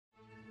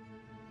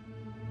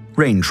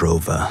Range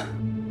Rover.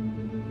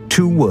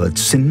 Two words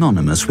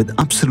synonymous with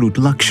absolute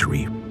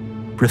luxury,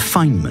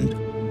 refinement,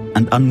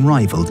 and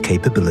unrivaled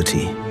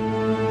capability.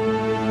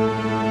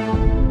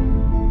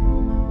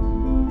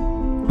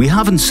 We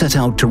haven't set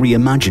out to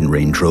reimagine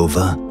Range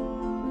Rover,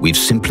 we've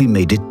simply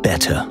made it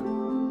better.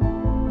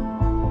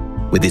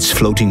 With its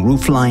floating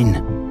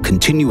roofline,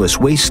 continuous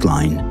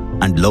waistline,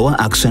 and lower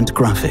accent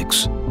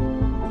graphics,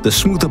 the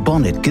smoother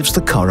bonnet gives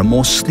the car a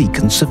more sleek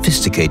and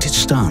sophisticated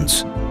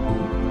stance,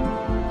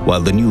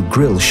 while the new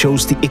grille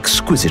shows the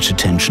exquisite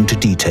attention to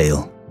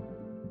detail.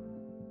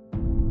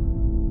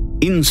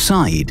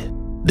 Inside,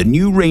 the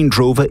new Range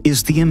Rover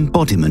is the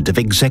embodiment of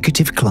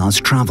executive-class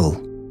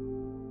travel.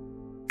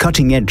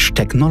 Cutting-edge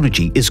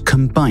technology is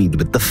combined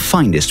with the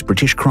finest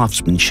British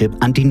craftsmanship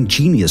and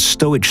ingenious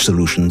stowage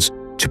solutions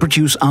to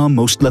produce our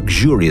most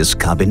luxurious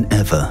cabin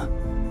ever.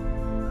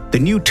 The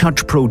new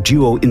Touch Pro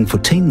Duo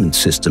infotainment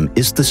system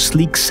is the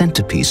sleek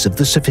centerpiece of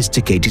the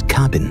sophisticated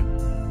cabin.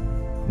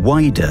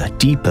 Wider,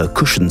 deeper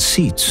cushioned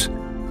seats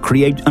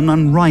create an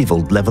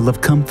unrivaled level of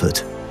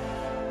comfort.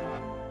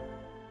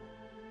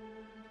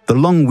 The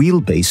long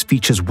wheelbase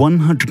features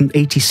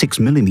 186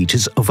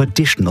 mm of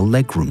additional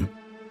legroom,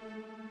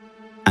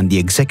 and the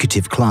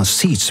executive class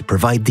seats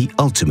provide the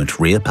ultimate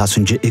rear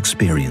passenger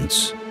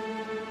experience.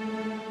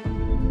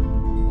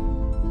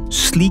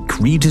 Sleek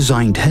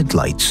redesigned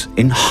headlights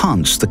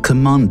enhance the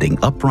commanding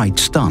upright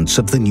stance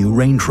of the new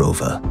Range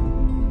Rover,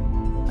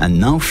 and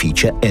now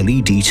feature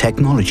LED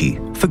technology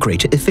for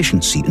greater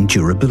efficiency and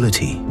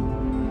durability.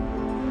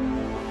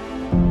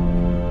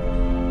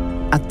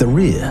 At the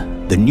rear,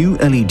 the new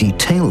LED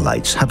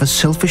taillights have a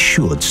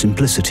self-assured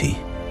simplicity.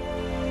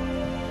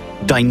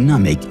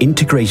 Dynamic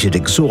integrated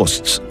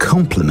exhausts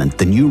complement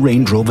the new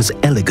Range Rover's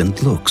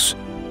elegant looks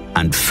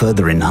and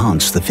further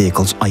enhance the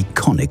vehicle's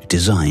iconic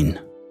design.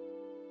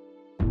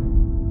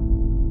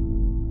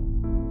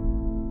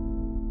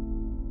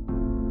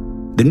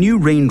 The new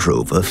Range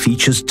Rover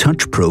features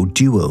Touch Pro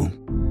Duo.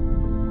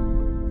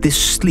 This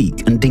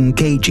sleek and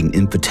engaging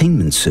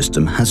infotainment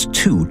system has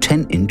two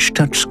 10-inch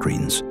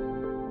touchscreens.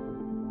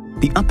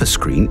 The upper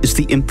screen is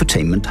the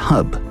infotainment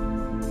hub,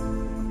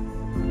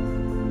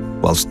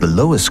 whilst the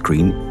lower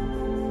screen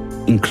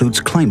includes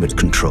climate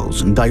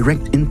controls and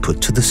direct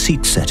input to the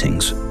seat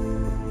settings.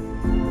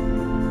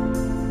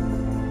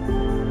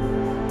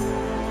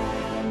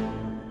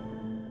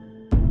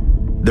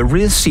 The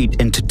rear seat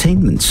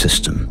entertainment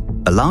system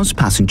allows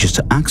passengers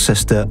to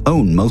access their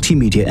own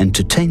multimedia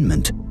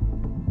entertainment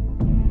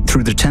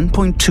through the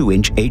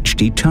 10.2-inch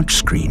HD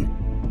touchscreen,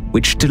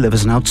 which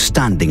delivers an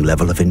outstanding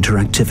level of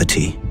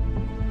interactivity.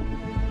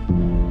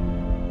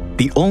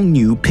 The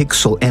all-new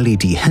Pixel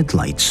LED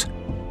headlights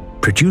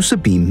produce a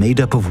beam made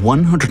up of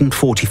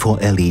 144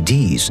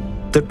 LEDs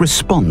that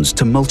responds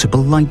to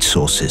multiple light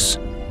sources.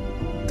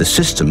 The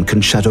system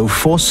can shadow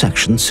 4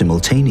 sections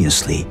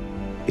simultaneously,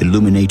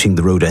 illuminating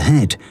the road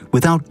ahead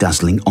without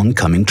dazzling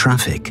oncoming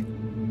traffic.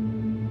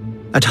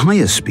 At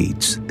higher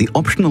speeds, the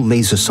optional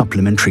laser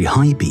supplementary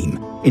high beam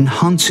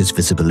enhances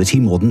visibility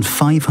more than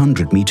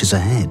 500 meters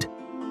ahead,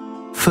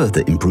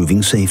 further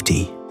improving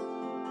safety.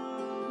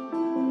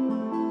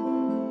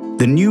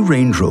 The new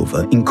Range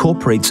Rover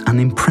incorporates an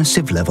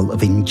impressive level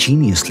of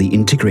ingeniously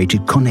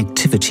integrated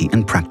connectivity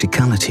and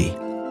practicality.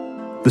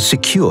 The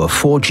secure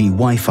 4G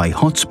Wi-Fi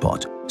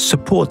hotspot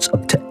supports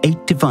up to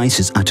 8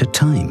 devices at a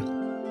time,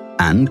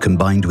 and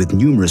combined with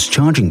numerous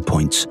charging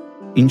points,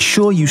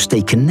 ensure you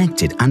stay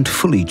connected and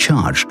fully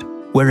charged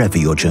wherever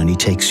your journey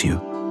takes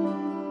you.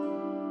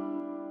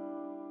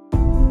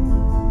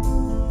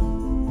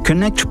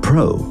 Connect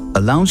Pro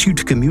allows you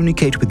to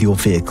communicate with your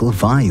vehicle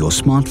via your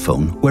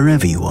smartphone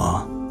wherever you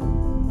are.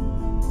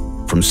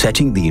 From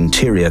setting the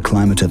interior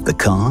climate of the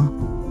car,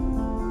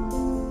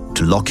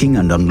 to locking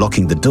and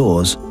unlocking the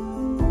doors,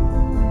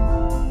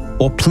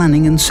 or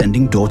planning and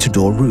sending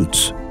door-to-door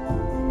routes.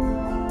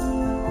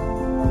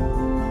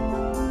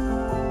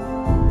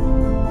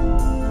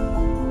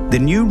 The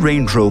new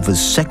Range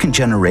Rover's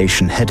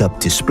second-generation head-up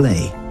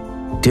display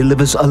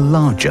delivers a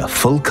larger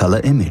full-color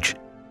image,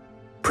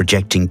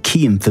 projecting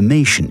key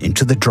information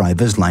into the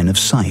driver's line of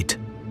sight.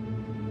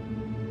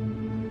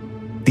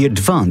 The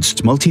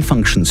advanced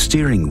multifunction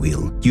steering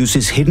wheel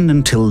uses hidden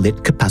until lit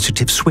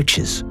capacitive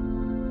switches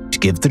to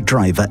give the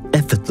driver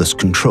effortless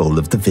control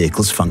of the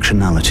vehicle's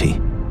functionality.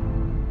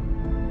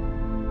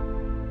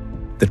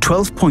 The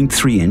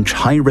 12.3-inch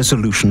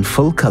high-resolution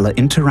full-color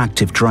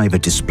interactive driver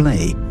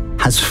display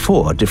has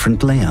 4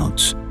 different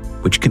layouts,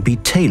 which can be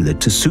tailored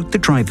to suit the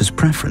driver's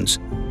preference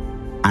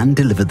and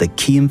deliver the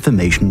key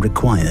information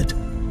required.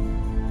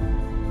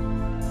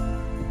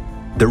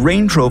 The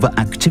Range Rover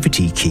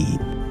Activity Key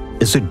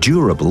is a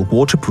durable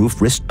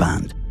waterproof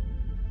wristband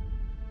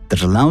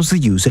that allows the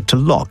user to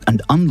lock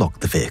and unlock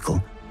the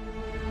vehicle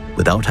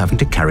without having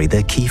to carry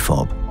their key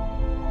fob.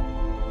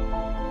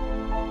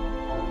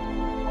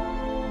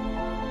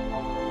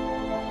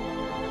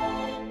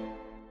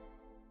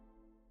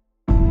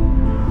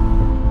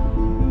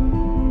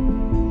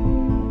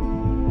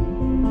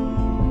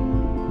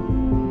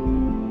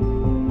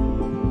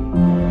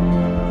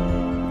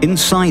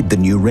 Inside the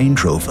new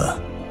Range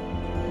Rover,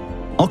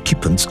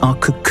 occupants are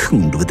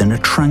cocooned within a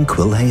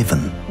tranquil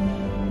haven.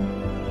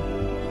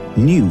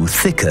 New,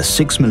 thicker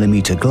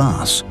 6mm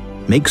glass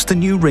makes the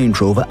new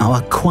Range Rover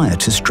our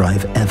quietest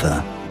drive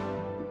ever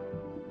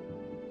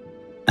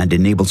and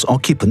enables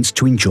occupants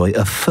to enjoy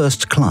a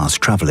first-class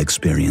travel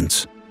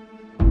experience.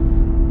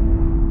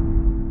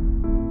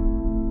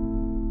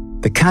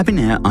 The cabin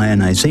air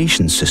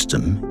ionization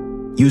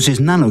system uses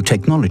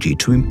nanotechnology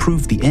to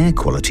improve the air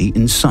quality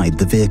inside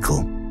the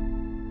vehicle.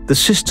 The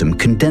system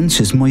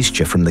condenses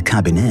moisture from the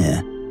cabin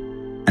air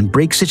and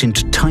breaks it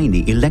into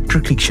tiny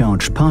electrically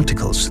charged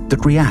particles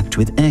that react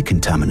with air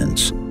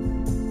contaminants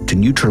to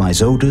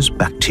neutralize odors,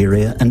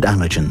 bacteria, and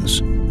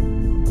allergens.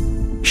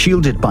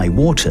 Shielded by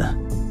water,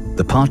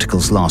 the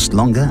particles last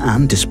longer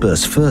and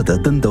disperse further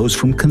than those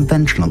from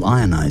conventional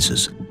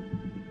ionizers,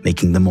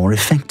 making them more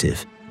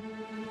effective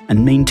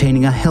and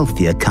maintaining a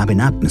healthier cabin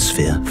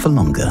atmosphere for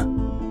longer.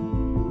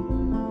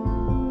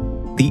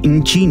 The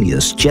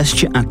ingenious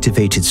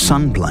gesture-activated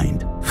sun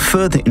blind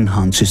further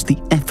enhances the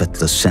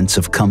effortless sense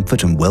of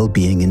comfort and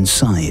well-being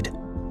inside.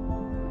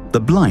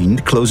 The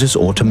blind closes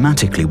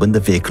automatically when the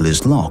vehicle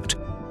is locked,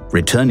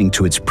 returning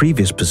to its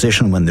previous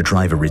position when the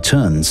driver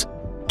returns,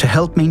 to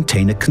help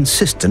maintain a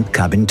consistent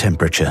cabin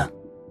temperature.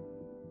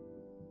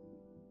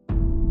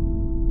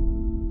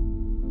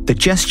 The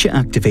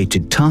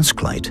gesture-activated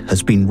task light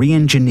has been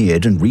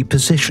re-engineered and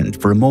repositioned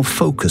for a more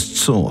focused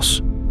source,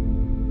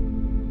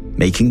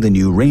 making the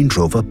new Range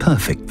Rover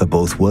perfect for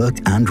both work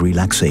and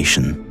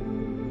relaxation.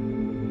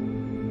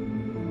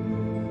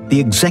 The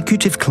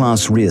executive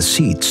class rear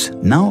seats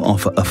now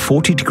offer a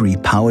 40-degree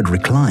powered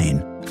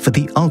recline for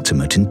the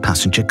ultimate in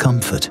passenger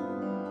comfort.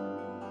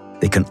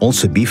 They can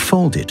also be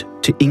folded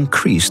to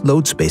increase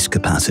load space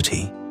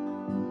capacity.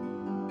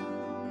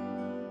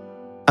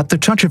 At the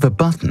touch of a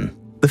button,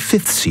 the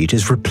fifth seat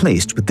is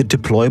replaced with the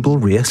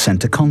deployable rear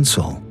center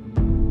console,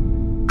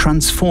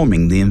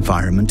 transforming the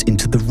environment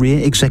into the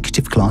rear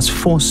executive class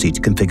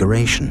 4-seat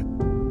configuration,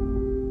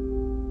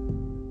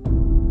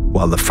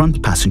 while the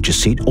front passenger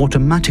seat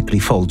automatically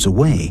folds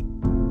away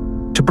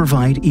to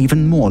provide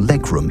even more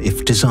legroom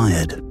if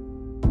desired.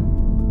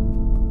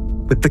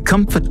 With the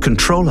Comfort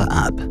Controller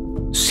app,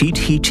 seat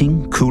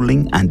heating,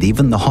 cooling, and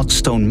even the hot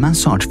stone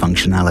massage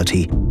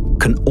functionality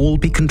can all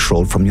be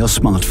controlled from your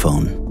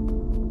smartphone.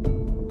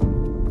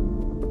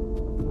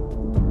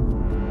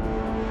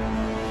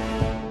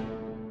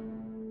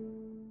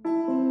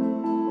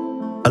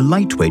 A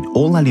lightweight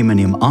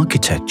all-aluminium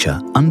architecture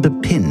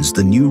underpins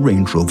the new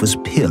Range Rover's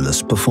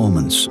peerless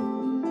performance.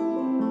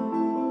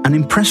 An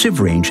impressive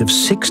range of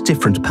 6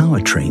 different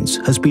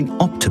powertrains has been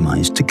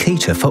optimized to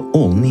cater for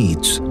all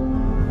needs.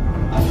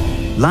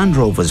 Land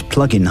Rover's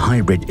plug-in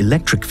hybrid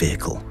electric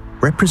vehicle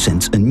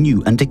represents a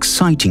new and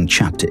exciting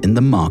chapter in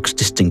the marque's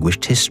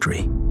distinguished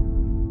history.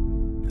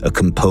 A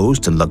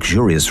composed and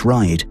luxurious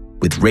ride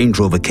with Range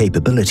Rover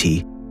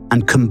capability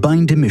and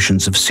combined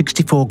emissions of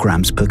 64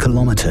 grams per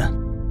kilometre.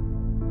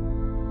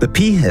 The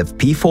PHEV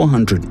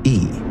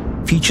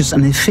P400e features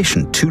an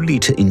efficient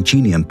 2-litre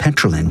Ingenium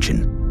petrol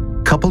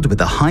engine coupled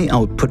with a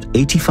high-output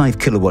 85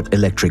 kilowatt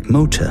electric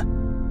motor,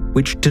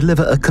 which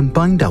deliver a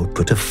combined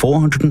output of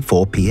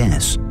 404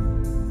 PS.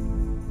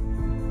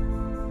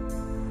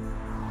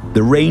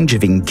 The range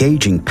of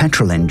engaging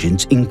petrol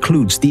engines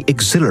includes the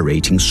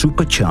exhilarating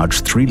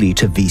supercharged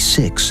 3-litre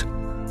V6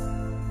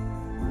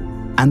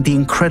 and the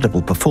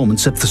incredible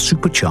performance of the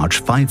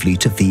supercharged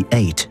 5-litre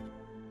V8.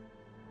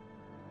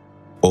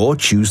 Or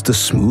choose the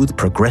smooth,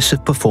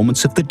 progressive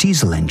performance of the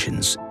diesel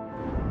engines,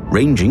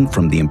 ranging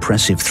from the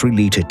impressive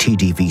 3-litre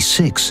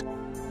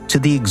TD-V6 to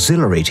the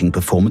exhilarating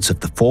performance of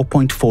the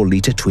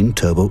 4.4-litre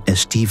twin-turbo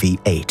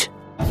STV8.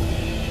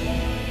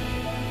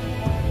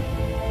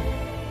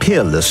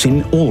 Peerless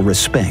in all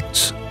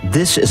respects,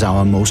 this is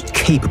our most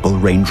capable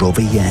Range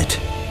Rover yet.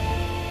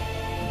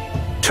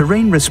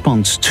 Terrain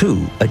Response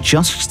 2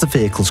 adjusts the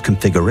vehicle's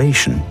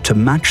configuration to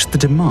match the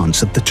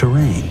demands of the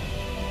terrain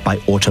by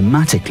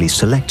automatically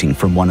selecting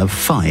from one of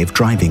 5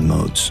 driving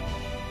modes.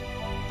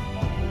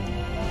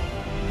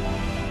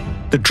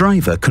 The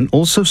driver can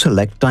also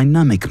select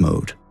Dynamic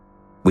Mode,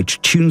 which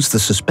tunes the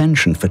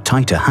suspension for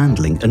tighter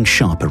handling and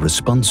sharper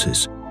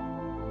responses,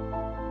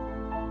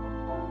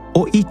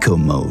 or Eco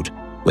Mode,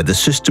 where the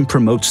system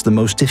promotes the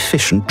most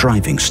efficient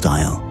driving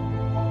style.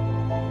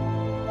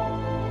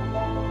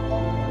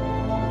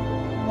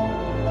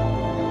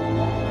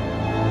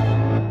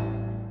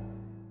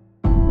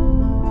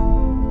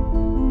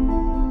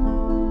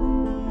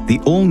 The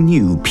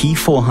all-new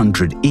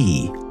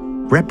P400e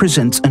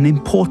represents an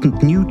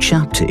important new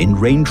chapter in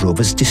Range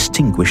Rover's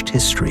distinguished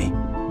history.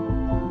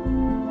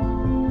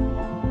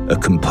 A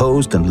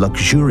composed and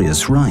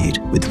luxurious ride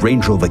with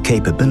Range Rover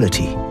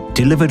capability,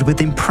 delivered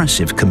with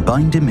impressive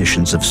combined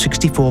emissions of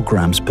 64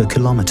 grams per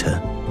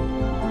kilometre.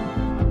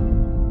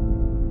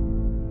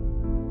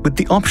 With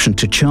the option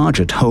to charge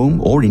at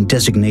home or in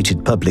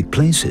designated public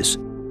places,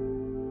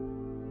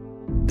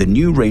 the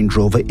new Range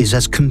Rover is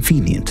as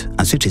convenient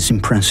as it is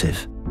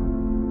impressive.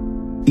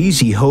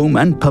 Easy home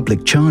and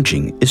public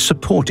charging is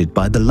supported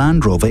by the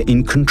Land Rover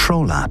In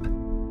Control app,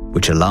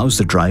 which allows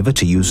the driver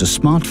to use a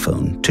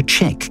smartphone to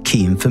check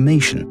key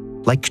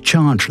information like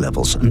charge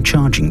levels and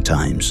charging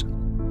times.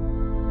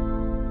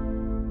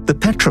 The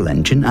petrol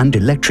engine and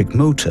electric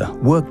motor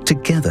work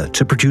together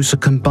to produce a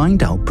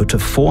combined output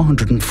of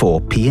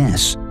 404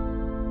 PS,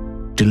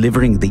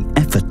 delivering the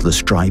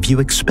effortless drive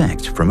you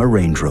expect from a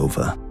Range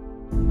Rover.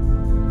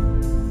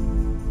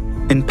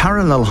 In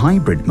parallel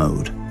hybrid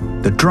mode,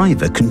 the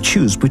driver can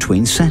choose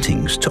between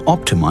settings to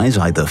optimize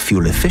either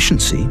fuel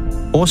efficiency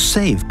or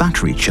save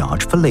battery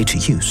charge for later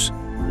use.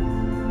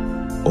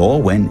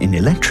 Or when in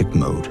electric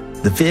mode,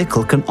 the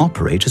vehicle can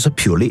operate as a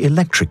purely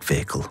electric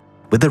vehicle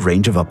with a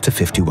range of up to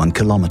 51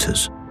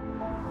 kilometers.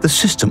 The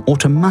system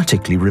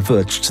automatically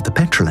reverts to the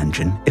petrol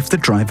engine if the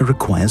driver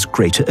requires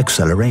greater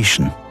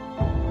acceleration.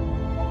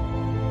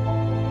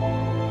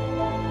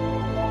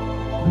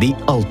 The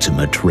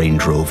ultimate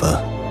Range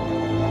Rover.